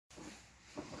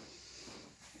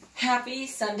Happy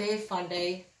Sunday Fun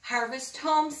Day, Harvest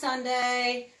Home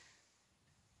Sunday.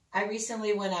 I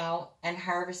recently went out and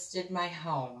harvested my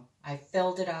home. I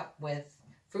filled it up with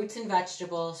fruits and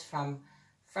vegetables from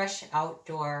fresh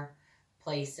outdoor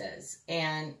places.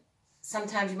 And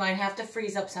sometimes you might have to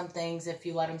freeze up some things if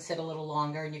you let them sit a little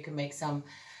longer, and you can make some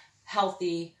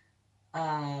healthy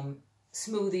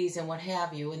smoothies and what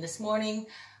have you. And this morning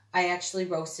I actually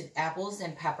roasted apples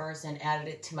and peppers and added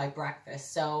it to my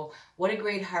breakfast. So what a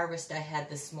great harvest I had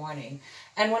this morning.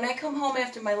 And when I come home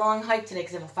after my long hike today,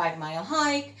 because I have a 5-mile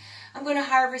hike, I'm going to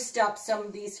harvest up some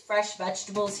of these fresh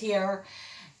vegetables here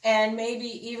and maybe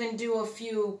even do a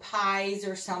few pies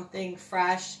or something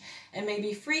fresh and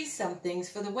maybe freeze some things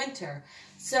for the winter.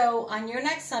 So on your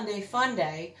next Sunday Fun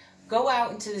Day, go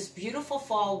out into this beautiful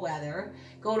fall weather,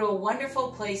 go to a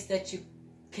wonderful place that you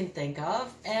can think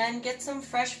of, and get some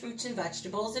fresh fruits and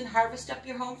vegetables and harvest up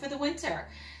your home for the winter.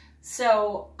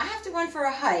 So I have to run for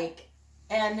a hike,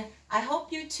 and I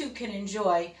hope you too can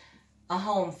enjoy a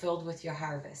home filled with your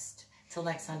harvest. Till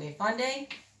next Sunday Fun Day,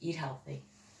 eat healthy.